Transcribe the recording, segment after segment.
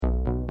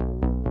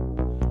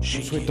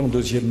Nous souhaitons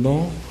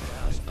deuxièmement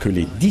que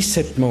les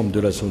 17 membres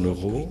de la zone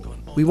euro.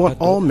 We want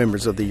all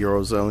members of the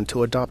Eurozone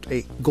to adopt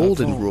a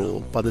golden rule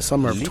by the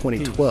summer of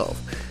 2012,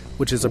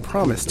 which is a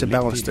promise to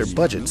balance their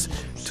budgets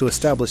to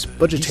establish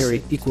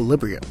budgetary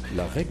equilibrium.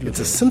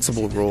 It's a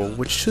sensible rule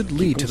which should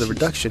lead to the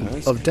reduction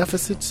of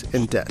deficits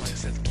and debt.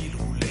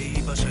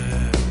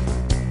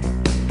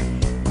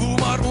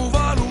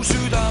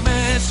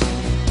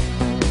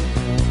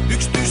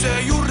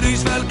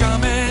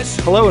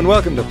 Hello and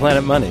welcome to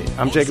Planet Money.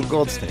 I'm Jacob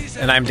Goldstein.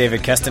 And I'm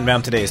David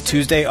Kestenbaum. Today is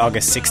Tuesday,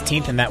 August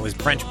 16th, and that was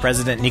French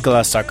President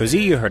Nicolas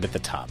Sarkozy you heard at the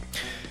top.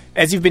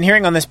 As you've been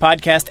hearing on this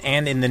podcast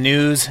and in the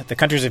news, the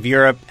countries of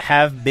Europe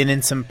have been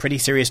in some pretty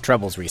serious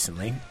troubles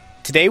recently.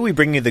 Today we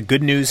bring you the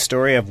good news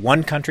story of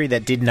one country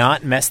that did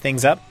not mess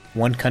things up,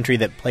 one country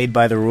that played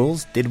by the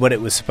rules, did what it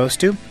was supposed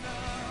to,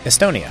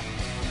 Estonia.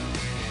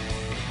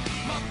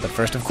 But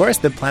first, of course,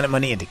 the Planet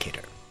Money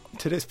Indicator.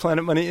 Today's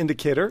Planet Money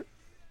Indicator,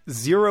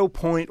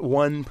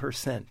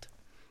 0.1%.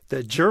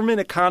 The German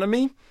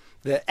economy,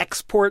 the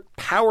export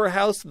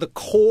powerhouse, the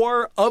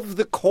core of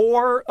the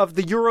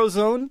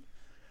Eurozone,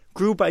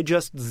 grew by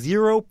just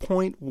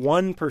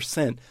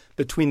 0.1%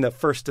 between the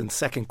first and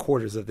second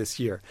quarters of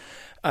this year.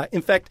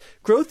 In fact,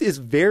 growth is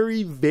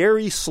very,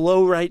 very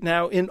slow right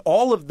now in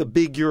all of the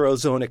big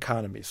Eurozone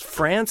economies.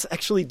 France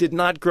actually did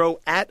not grow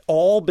at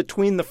all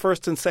between the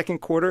first and second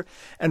quarter.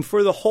 And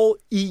for the whole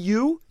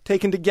EU,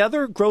 taken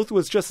together, growth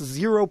was just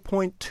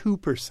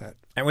 0.2%.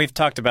 And we've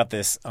talked about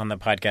this on the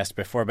podcast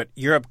before, but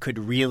Europe could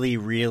really,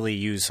 really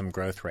use some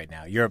growth right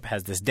now. Europe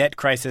has this debt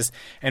crisis,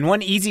 and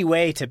one easy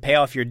way to pay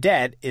off your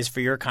debt is for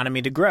your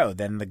economy to grow.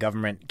 Then the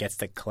government gets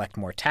to collect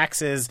more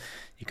taxes,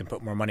 you can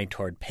put more money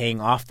toward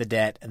paying off the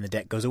debt, and the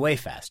debt goes away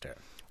faster.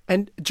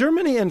 And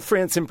Germany and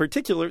France in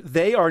particular,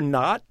 they are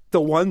not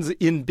the ones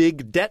in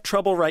big debt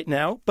trouble right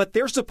now, but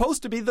they're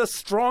supposed to be the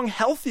strong,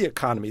 healthy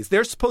economies.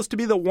 They're supposed to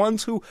be the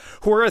ones who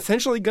are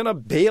essentially going to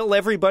bail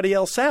everybody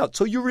else out.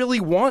 So you really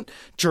want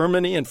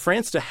Germany and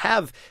France to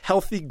have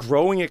healthy,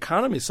 growing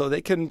economies so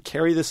they can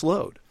carry this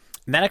load.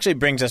 And that actually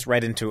brings us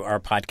right into our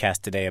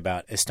podcast today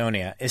about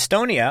Estonia.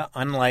 Estonia,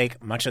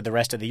 unlike much of the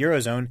rest of the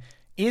Eurozone,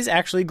 is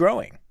actually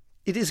growing.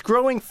 It is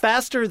growing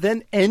faster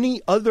than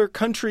any other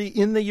country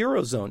in the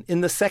Eurozone.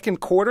 In the second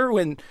quarter,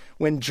 when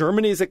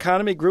Germany's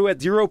economy grew at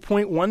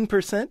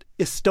 0.1%,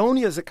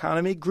 Estonia's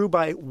economy grew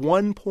by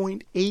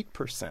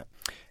 1.8%.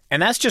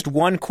 And that's just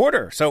one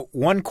quarter. So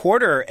one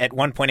quarter at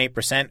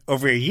 1.8%.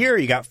 Over a year,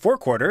 you got 4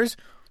 quarters.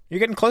 You're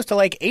getting close to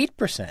like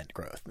 8%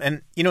 growth.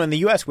 And, in the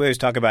U.S., we always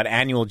talk about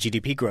annual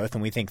GDP growth,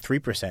 and we think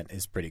 3%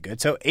 is pretty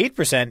good. So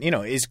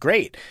 8%, is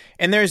great.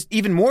 And there's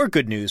even more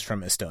good news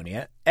from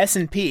Estonia.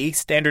 S&P,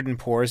 Standard &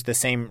 Poor's, the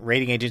same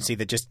rating agency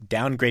that just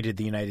downgraded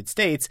the United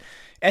States,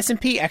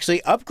 S&P actually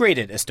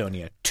upgraded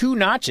Estonia 2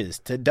 notches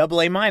to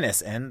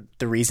AA-. And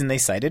the reason they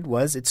cited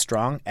was its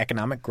strong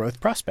economic growth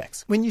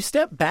prospects. When you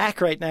step back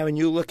right now and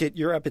you look at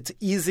Europe, it's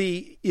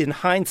easy in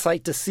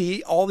hindsight to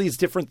see all these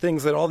different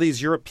things that all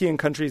these European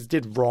countries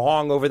did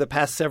wrong over the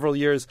past several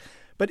years.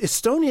 But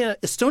Estonia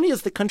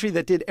is the country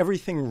that did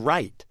everything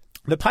right.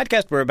 The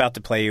podcast we're about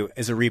to play you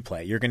is a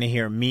replay. You're going to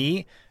hear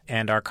me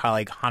and our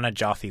colleague Hannah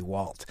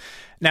Joffe-Walt.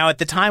 Now, at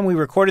the time we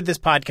recorded this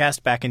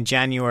podcast back in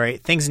January,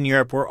 things in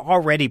Europe were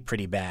already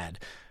pretty bad.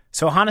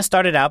 So Hannah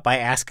started out by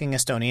asking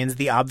Estonians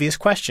the obvious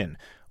question.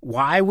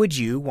 Why would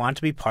you want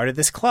to be part of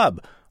this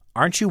club?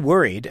 Aren't you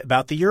worried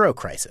about the euro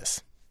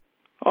crisis?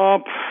 I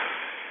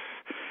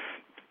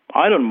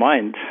don't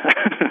mind.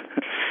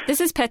 This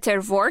is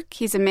Peter Vork.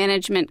 He's a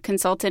management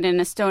consultant in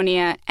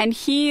Estonia, and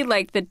he,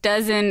 like the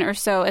dozen or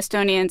so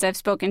Estonians I've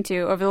spoken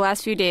to over the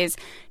last few days,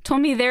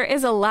 told me there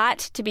is a lot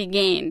to be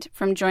gained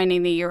from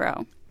joining the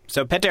euro.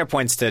 So Peter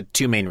points to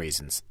 2 main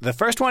reasons. The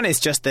first one is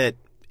just that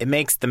it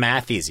makes the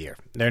math easier.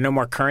 There are no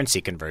more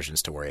currency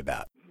conversions to worry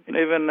about.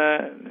 Even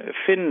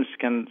Finns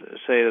can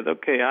say that,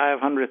 okay, I have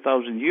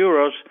 100,000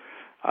 euros.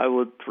 I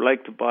would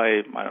like to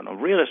buy,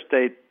 real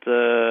estate.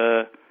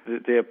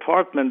 The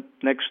apartment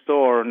next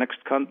door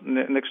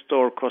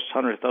costs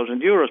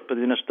 100,000 euros, but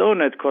in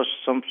Estonia it costs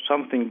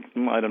something,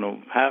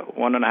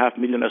 1.5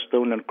 million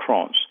Estonian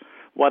crowns.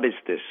 What is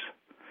this?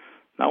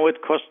 Now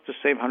it costs the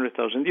same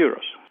 100,000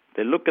 euros.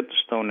 They look at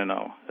Estonia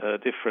now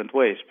different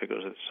ways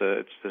because it's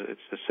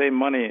the same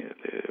money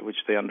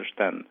which they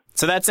understand.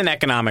 So that's an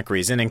economic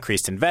reason: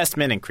 increased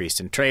investment, increased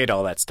in trade,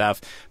 all that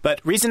stuff. But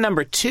reason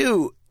number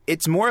 2,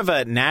 it's more of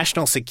a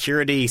national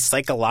security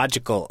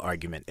psychological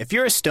argument. If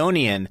you're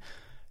Estonian,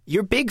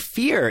 your big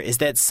fear is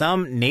that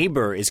some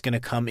neighbor is going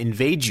to come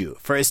invade you.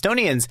 For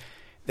Estonians,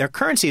 their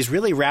currency is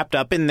really wrapped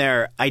up in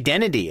their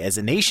identity as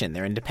a nation,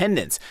 their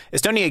independence.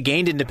 Estonia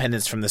gained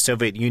independence from the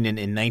Soviet Union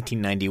in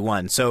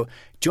 1991. So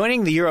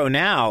joining the euro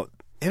now,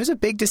 it was a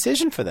big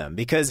decision for them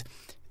because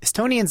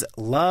Estonians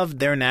loved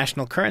their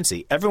national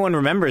currency. Everyone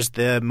remembers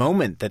the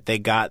moment that they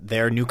got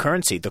their new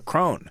currency, the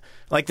krone.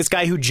 Like this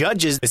guy who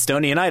judges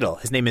Estonian Idol.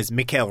 His name is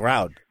Mikael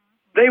Raud.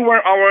 They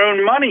were our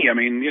own money.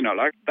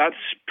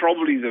 That's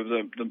probably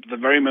the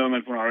very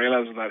moment when I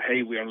realized that,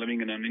 hey, we are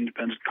living in an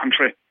independent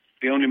country.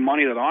 The only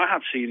money that I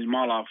had seen in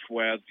my life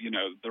were,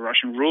 the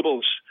Russian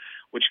rubles,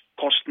 which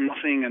cost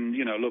nothing and,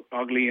 looked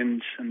ugly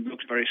and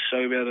looked very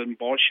Soviet and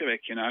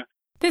Bolshevik,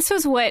 This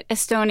was what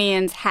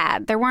Estonians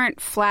had. There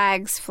weren't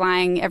flags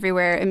flying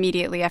everywhere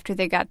immediately after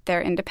they got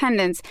their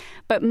independence,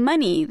 but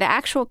money, the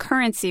actual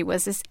currency,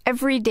 was this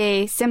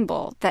everyday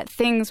symbol that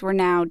things were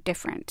now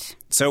different.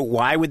 So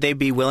why would they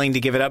be willing to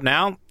give it up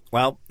now?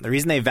 Well, the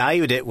reason they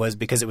valued it was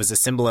because it was a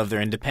symbol of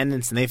their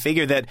independence, and they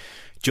figured that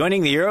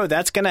joining the euro,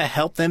 that's going to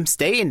help them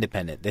stay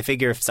independent. They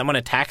figure if someone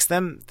attacks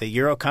them, the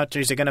euro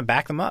countries are going to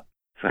back them up.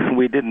 So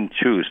we didn't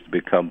choose to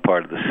become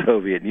part of the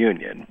Soviet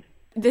Union.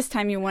 This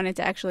time you wanted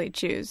to actually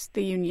choose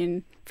the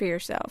union for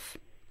yourself.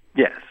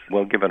 Yes.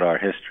 Well, given our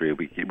history,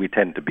 we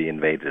tend to be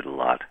invaded a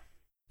lot.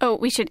 Oh,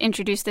 we should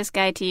introduce this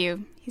guy to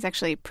you. He's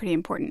actually pretty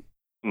important.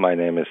 My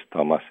name is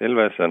Toomas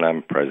Ilves, and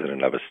I'm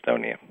president of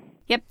Estonia.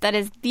 Yep, that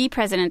is the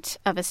president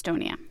of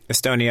Estonia.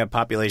 Estonia,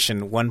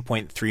 population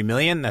 1.3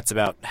 million. That's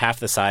about half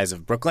the size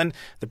of Brooklyn.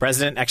 The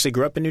president actually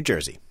grew up in New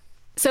Jersey.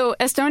 So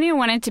Estonia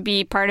wanted to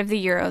be part of the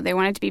euro. They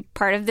wanted to be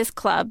part of this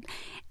club.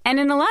 And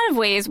in a lot of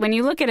ways, when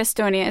you look at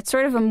Estonia, it's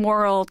sort of a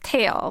moral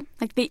tale.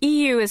 Like the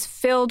EU is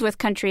filled with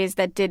countries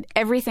that did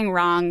everything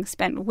wrong,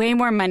 spent way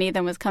more money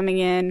than was coming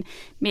in,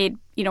 made,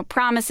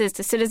 promises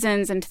to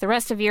citizens and to the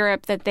rest of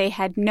Europe that they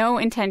had no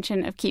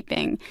intention of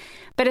keeping.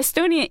 But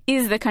Estonia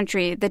is the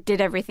country that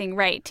did everything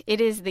right. It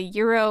is the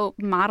euro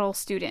model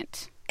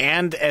student.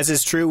 And as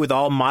is true with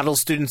all model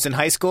students in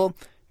high school,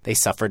 they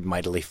suffered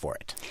mightily for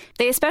it.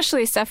 They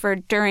especially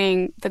suffered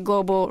during the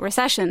global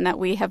recession that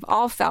we have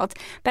all felt.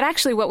 But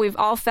actually what we've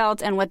all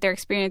felt and what they're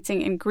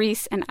experiencing in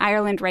Greece and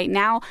Ireland right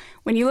now,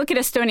 when you look at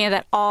Estonia,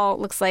 that all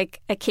looks like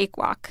a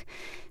cakewalk.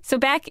 So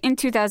back in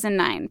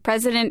 2009,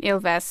 President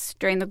Ilves,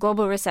 during the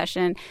global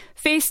recession,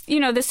 faced,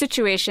 the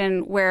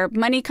situation where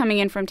money coming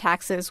in from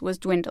taxes was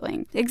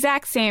dwindling. The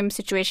exact same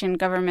situation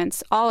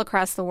governments all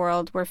across the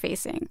world were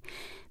facing.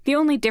 The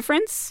only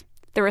difference?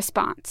 The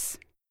response.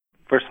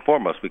 First and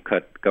foremost, we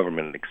cut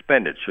government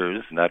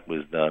expenditures, and that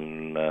was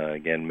done,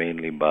 again,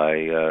 mainly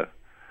by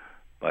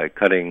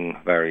cutting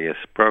various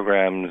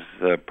programs,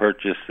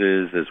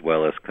 purchases, as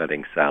well as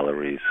cutting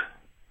salaries.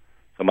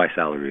 So my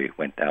salary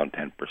went down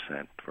 10%,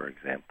 for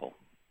example.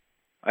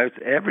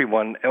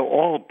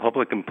 All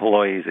public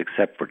employees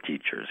except for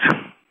teachers.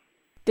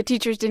 The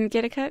teachers didn't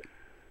get a cut?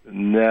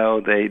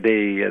 No,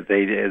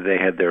 they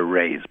had their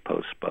raise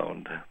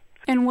postponed.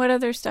 And what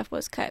other stuff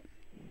was cut?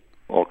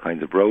 All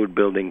kinds of road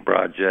building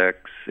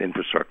projects,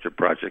 infrastructure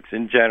projects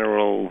in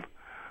general,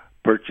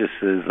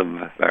 purchases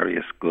of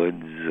various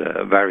goods,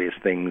 various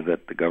things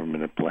that the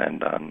government had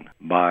planned on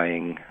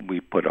buying. We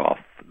put off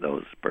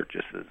those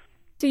purchases.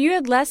 So you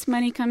had less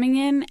money coming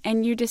in,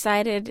 and you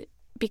decided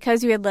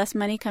because you had less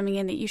money coming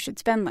in that you should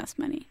spend less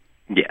money.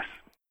 Yes.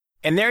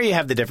 And there you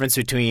have the difference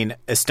between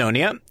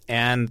Estonia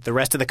and the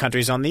rest of the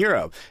countries on the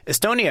euro.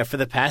 Estonia, for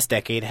the past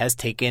decade, has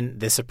taken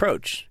this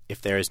approach.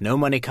 If there is no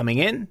money coming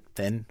in,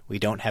 then we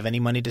don't have any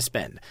money to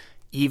spend,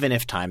 even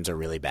if times are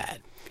really bad.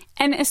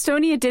 And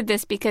Estonia did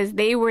this because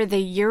they were the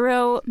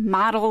euro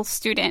model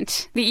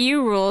student. The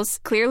EU rules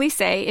clearly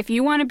say if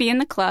you want to be in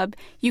the club,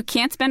 you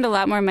can't spend a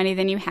lot more money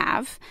than you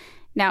have.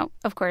 Now,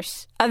 of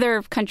course,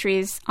 other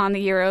countries on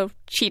the euro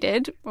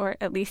cheated, or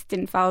at least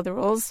didn't follow the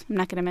rules. I'm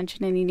not going to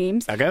mention any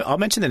names. Okay, I'll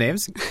mention the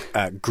names.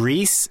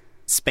 Greece,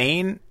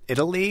 Spain,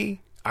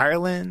 Italy,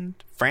 Ireland,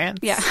 France.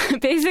 Yeah,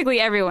 basically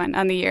everyone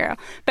on the euro.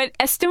 But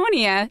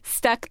Estonia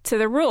stuck to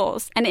the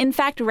rules. And in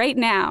fact, right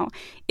now,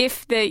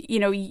 if the,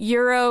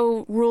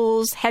 euro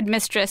rules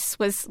headmistress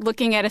was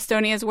looking at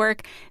Estonia's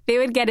work, they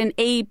would get an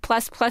A++++,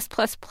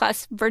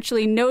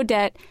 virtually no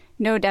debt,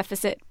 no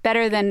deficit,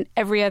 better than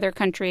every other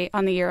country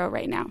on the euro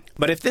right now.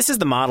 But if this is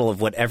the model of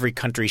what every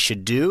country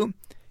should do,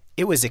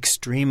 it was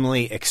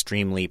extremely,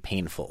 extremely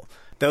painful.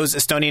 Those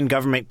Estonian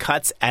government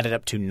cuts added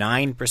up to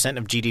 9%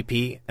 of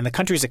GDP, and the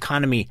country's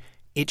economy,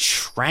 it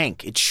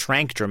shrank. It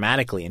shrank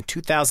dramatically. In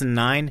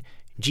 2009,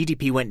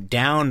 GDP went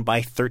down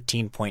by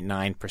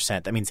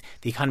 13.9%. That means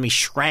the economy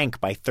shrank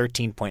by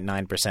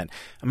 13.9%.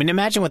 I mean,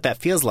 imagine what that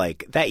feels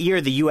like. That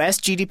year, the U.S.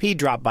 GDP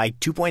dropped by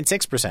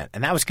 2.6%,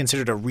 and that was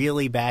considered a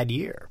really bad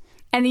year.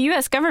 And the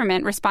U.S.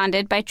 government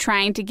responded by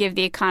trying to give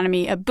the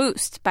economy a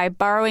boost by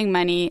borrowing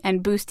money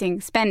and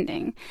boosting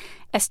spending.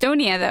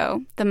 Estonia,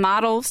 though, the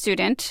model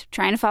student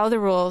trying to follow the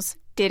rules,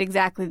 did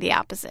exactly the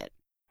opposite.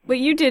 What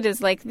you did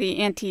is like the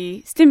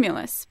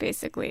anti-stimulus,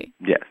 basically.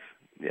 Yes,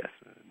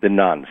 the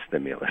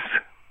non-stimulus.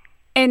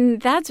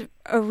 And that's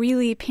a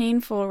really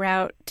painful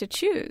route to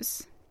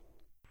choose.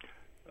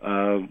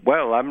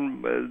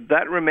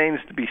 That remains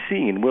to be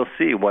seen. We'll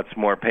see what's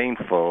more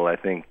painful, I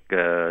think,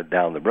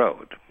 down the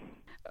road.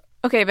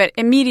 Okay, but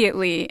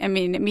immediately, it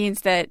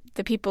means that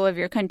the people of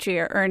your country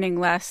are earning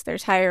less.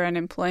 There's higher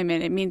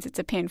unemployment. It means it's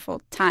a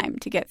painful time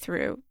to get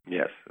through.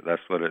 Yes,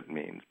 that's what it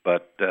means.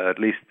 But at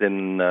least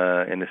in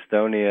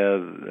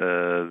Estonia,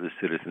 the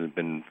citizens have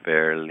been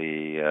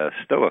fairly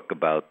stoic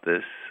about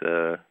this.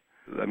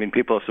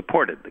 People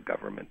supported the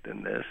government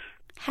in this.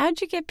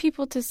 How'd you get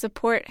people to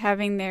support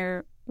having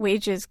their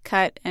wages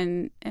cut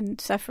and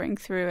suffering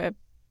through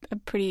a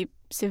pretty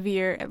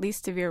severe, at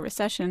least severe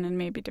recession and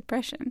maybe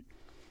depression?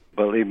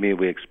 Believe me,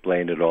 we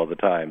explain it all the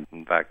time.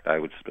 In fact, I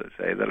would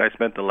say that I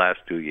spent the last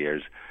 2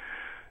 years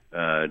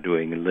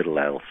doing little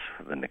else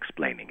than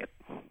explaining it.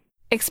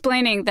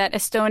 Explaining that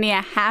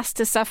Estonia has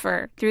to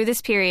suffer through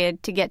this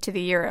period to get to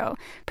the euro.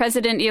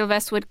 President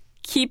Ilves would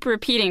keep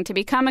repeating, to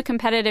become a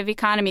competitive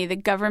economy, the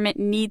government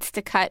needs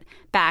to cut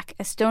back.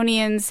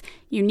 Estonians,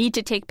 you need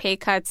to take pay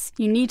cuts.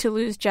 You need to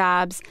lose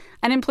jobs.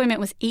 Unemployment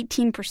was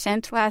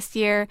 18% last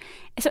year.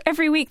 So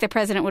every week the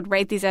president would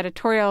write these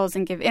editorials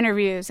and give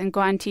interviews and go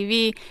on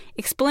TV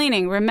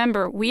explaining,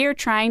 remember, we are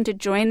trying to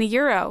join the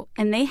euro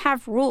and they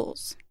have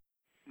rules.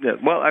 Yeah,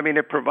 well, I mean,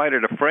 it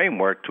provided a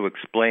framework to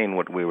explain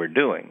what we were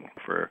doing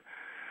for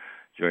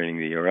joining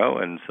the euro,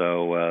 and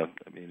so I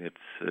mean,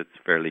 it's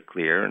fairly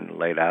clear and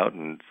laid out.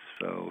 And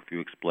so, if you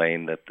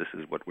explain that this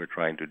is what we're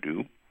trying to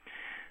do,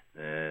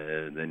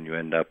 then you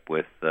end up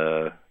with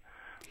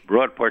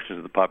broad portions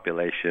of the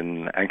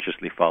population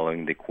anxiously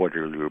following the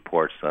quarterly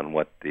reports on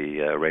what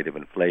the rate of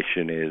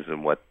inflation is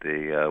and what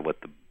the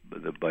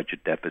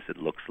budget deficit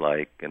looks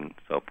like, and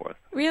so forth.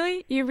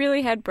 Really, you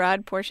really had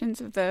broad portions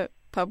of the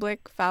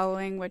public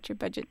following what your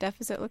budget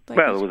deficit looked like?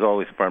 Well, it was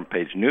always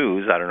front-page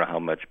news. I don't know how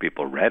much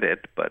people read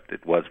it, but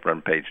it was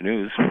front-page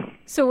news.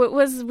 So it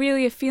was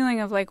really a feeling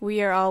of like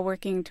we are all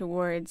working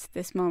towards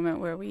this moment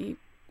where we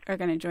are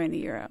going to join the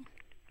euro.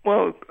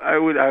 Well,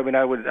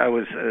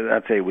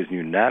 I'd say it was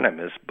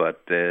unanimous,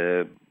 but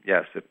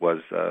yes, it was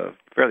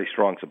fairly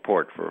strong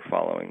support for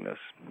following this.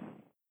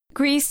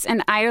 Greece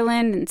and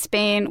Ireland and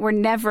Spain were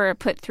never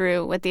put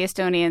through what the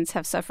Estonians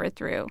have suffered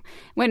through.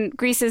 When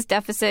Greece's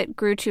deficit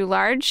grew too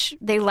large,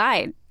 they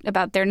lied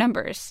about their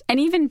numbers. And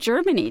even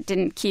Germany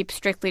didn't keep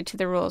strictly to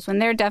the rules. When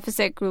their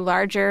deficit grew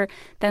larger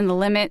than the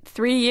limit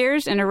 3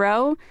 years in a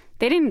row,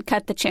 they didn't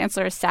cut the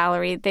chancellor's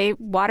salary. They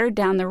watered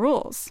down the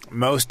rules.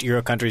 Most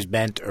Euro countries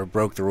bent or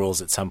broke the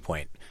rules at some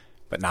point,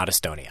 but not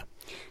Estonia.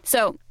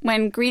 So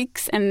when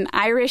Greeks and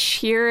Irish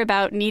hear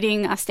about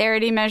needing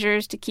austerity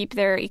measures to keep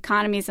their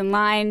economies in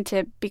line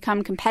to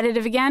become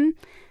competitive again,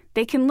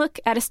 they can look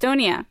at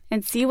Estonia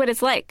and see what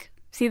it's like,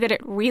 see that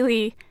it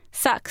really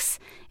sucks.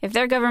 If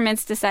their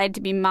governments decide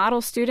to be model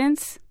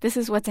students, this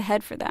is what's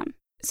ahead for them.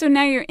 So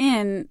now you're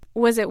in.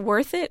 Was it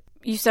worth it?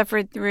 You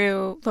suffered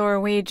through lower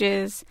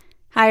wages,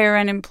 higher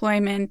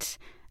unemployment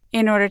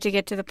in order to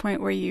get to the point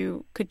where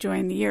you could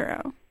join the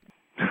euro.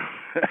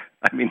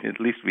 I mean, at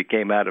least we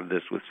came out of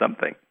this with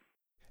something.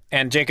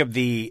 And Jacob,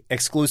 the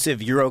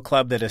exclusive Euro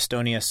club that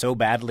Estonia so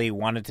badly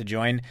wanted to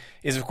join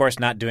is, of course,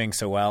 not doing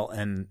so well.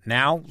 And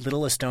now,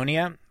 little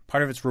Estonia,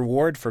 part of its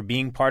reward for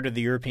being part of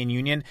the European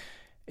Union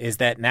is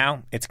that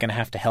now it's going to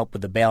have to help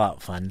with the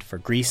bailout fund for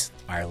Greece,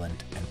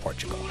 Ireland, and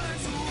Portugal.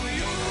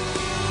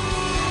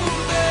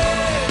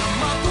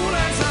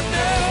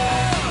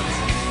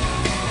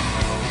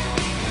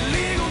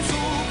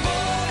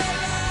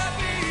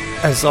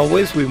 As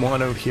always, we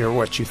want to hear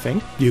what you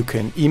think. You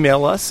can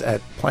email us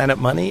at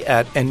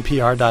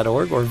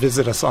planetmoney@npr.org or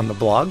visit us on the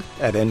blog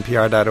at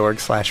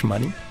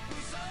npr.org/money.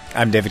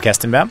 I'm David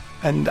Kestenbaum.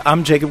 And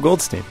I'm Jacob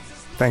Goldstein.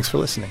 Thanks for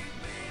listening.